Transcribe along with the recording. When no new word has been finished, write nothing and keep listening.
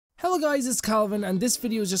Hello guys, it's Calvin, and this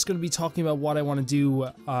video is just going to be talking about what I want to do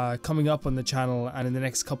coming up on the channel and in the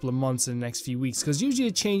next couple of months and the next few weeks, because usually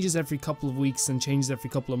it changes every couple of weeks and changes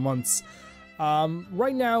every couple of months.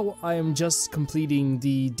 Right now I am just completing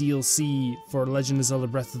the DLC for Legend of Zelda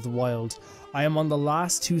Breath of the Wild. I am on the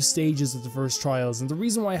last two stages of the first trials, and the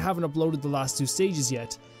reason why I haven't uploaded the last two stages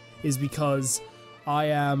yet is because I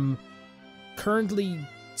am currently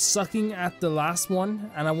sucking at the last one,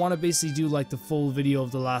 and I want to basically do like the full video of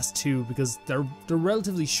the last two because they're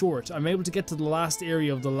relatively short. I'm able to get to the last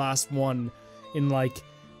area of the last one in like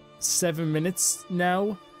 7 minutes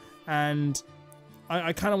now, and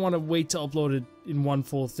I kind of want to wait to upload it in one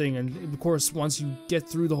full thing. And of course, once you get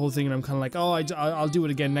through the whole thing and I'm kind of like, oh, I'll do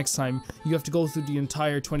it again next time, you have to go through the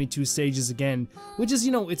entire 22 stages again, which is,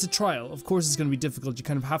 you know, it's a trial. Of course it's going to be difficult, you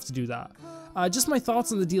kind of have to do that. Just my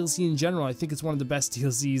thoughts on the DLC in general. I think it's one of the best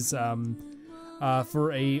DLCs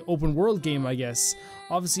for a open world game, I guess.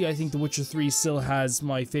 Obviously, I think The Witcher 3 still has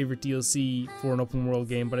my favorite DLC for an open world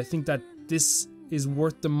game, but I think that this is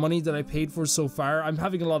worth the money that I paid for so far. I'm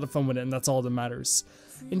having a lot of fun with it, and that's all that matters.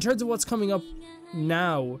 In terms of what's coming up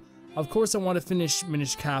now, of course I want to finish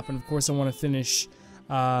Minish Cap, and of course I want to finish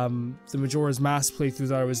the Majora's Mask playthrough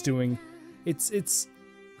that I was doing. It's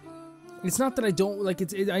not that I don't like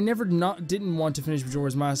it. I never didn't want to finish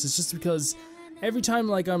Majora's Mask. It's just because every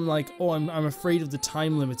time I'm like, oh, I'm afraid of the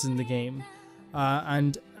time limits in the game,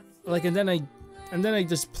 and then I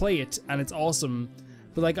just play it and it's awesome.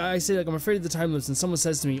 But like I say, like, I'm afraid of the time limits, and someone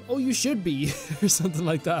says to me, oh, you should be, or something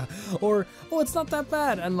like that, or oh, it's not that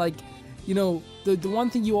bad. And like, you know, the one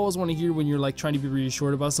thing you always want to hear when you're like trying to be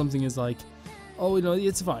reassured about something is like, oh, you know,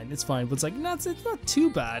 it's fine, but it's like, no, it's not too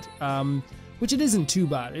bad. Which it isn't too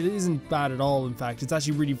bad. It isn't bad at all, in fact. It's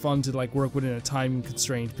actually really fun to like work within a time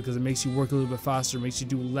constraint because it makes you work a little bit faster, makes you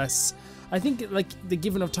do less. I think like they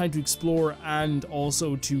give enough time to explore and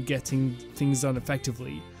also to get things done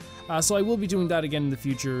effectively. So I will be doing that again in the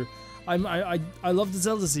future. I love the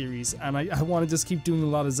Zelda series, and I want to just keep doing a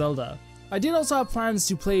lot of Zelda. I did also have plans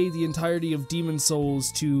to play the entirety of Demon's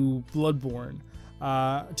Souls to Bloodborne.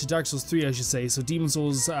 To Dark Souls 3, I should say. So Demon's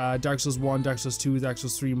Souls, Dark Souls 1, Dark Souls 2, Dark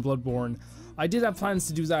Souls 3, and Bloodborne. I did have plans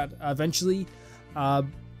to do that eventually. I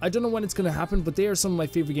don't know when it's going to happen, but they are some of my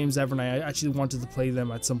favorite games ever, and I actually wanted to play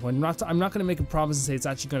them at some point. I'm not going to make a promise and say it's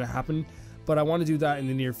actually going to happen, but I want to do that in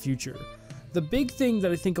the near future. The big thing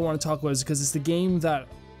that I think I want to talk about is because it's the game that,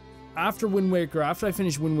 after I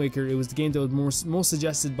finished Wind Waker, it was the game that was most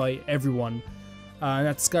suggested by everyone, and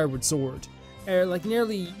that's Skyward Sword. Like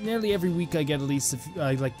nearly every week I get at least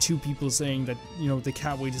like 2 people saying that, you know, they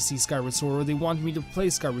can't wait to see Skyward Sword, or they want me to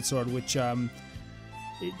play Skyward Sword, which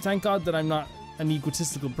thank God that I'm not an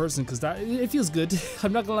egotistical person, because it feels good.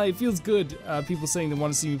 I'm not gonna lie, it feels good, people saying they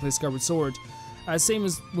want to see me play Skyward Sword. Same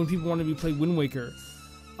as when people wanted me to play Wind Waker.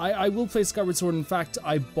 I will play Skyward Sword. In fact,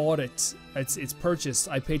 I bought it. It's purchased.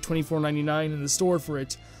 I paid $24.99 in the store for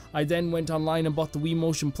it. I then went online and bought the Wii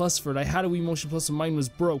Motion Plus for it. I had a Wii Motion Plus and mine was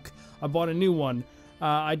broke. I bought a new one.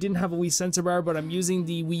 I didn't have a Wii sensor bar, but I'm using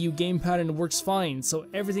the Wii U gamepad and it works fine. So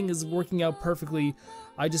everything is working out perfectly.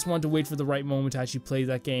 I just want to wait for the right moment to actually play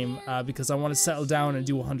that game because I want to settle down and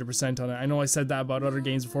do 100% on it. I know I said that about other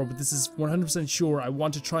games before, but this is 100% sure. I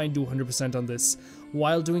want to try and do 100% on this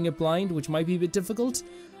while doing it blind, which might be a bit difficult.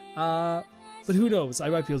 But who knows, I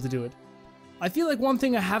might be able to do it. I feel like one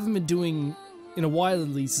thing I haven't been doing in a while at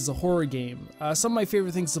least is a horror game. Some of my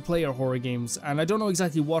favorite things to play are horror games, and I don't know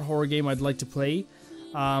exactly what horror game I'd like to play.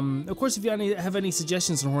 Of course, if you have any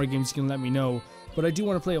suggestions on horror games, you can let me know, but I do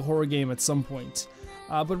want to play a horror game at some point.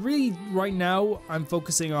 But really, right now, I'm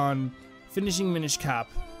focusing on finishing Minish Cap,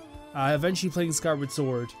 eventually playing Skyward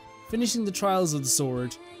Sword, finishing the Trials of the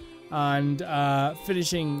Sword, and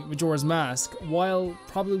finishing Majora's Mask, while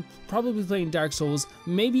probably playing Dark Souls,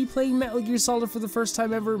 maybe playing Metal Gear Solid for the first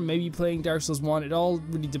time ever, maybe playing Dark Souls 1, it all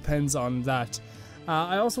really depends on that.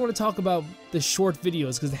 I also want to talk about the short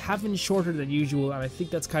videos, because they have been shorter than usual, and I think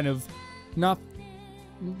that's kind of not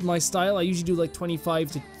my style. I usually do like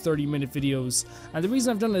 25 to 30 minute videos, and the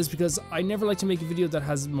reason I've done that is because I never like to make a video that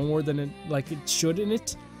has more than it should in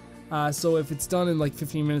it. So if it's done in like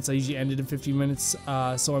 15 minutes, I usually end it in 15 minutes,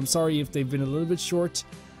 so I'm sorry if they've been a little bit short.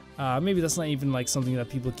 Maybe that's not even like something that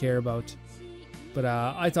people care about, but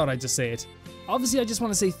I thought I'd just say it. Obviously, I just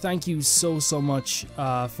want to say thank you so much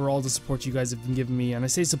for all the support you guys have been giving me, and I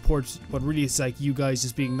say support, but really it's like you guys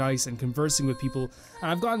just being nice and conversing with people,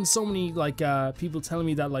 and I've gotten so many like people telling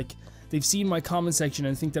me that like they've seen my comment section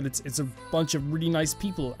and think that it's a bunch of really nice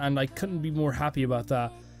people, and I couldn't be more happy about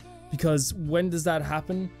that, because when does that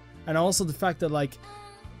happen? And also the fact that like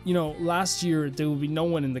you know, last year there would be no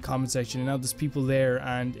one in the comment section, and now there's people there,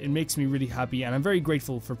 and it makes me really happy, and I'm very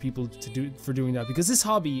grateful for people for doing that, because this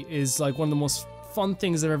hobby is like one of the most fun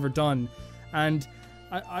things I've ever done, and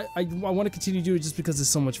I want to continue to do it just because it's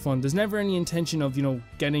so much fun. There's never any intention of, you know,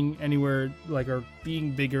 getting anywhere like or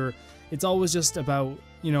being bigger. It's always just about,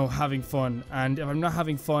 you know, having fun, and if I'm not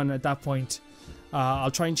having fun at that point,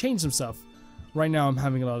 I'll try and change some stuff. Right now I'm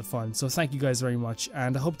having a lot of fun, so thank you guys very much,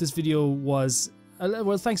 and I hope this video was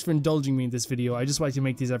well, thanks for indulging me in this video. I just like to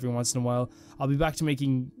make these every once in a while. I'll be back to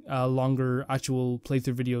making longer actual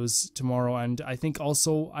playthrough videos tomorrow, and I think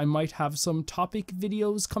also I might have some topic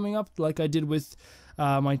videos coming up, like I did with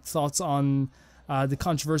my thoughts on the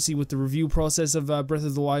controversy with the review process of Breath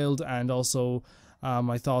of the Wild, and also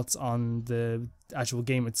my thoughts on the actual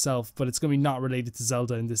game itself, but it's going to be not related to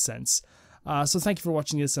Zelda in this sense. So thank you for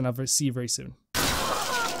watching this, and I'll see you very soon.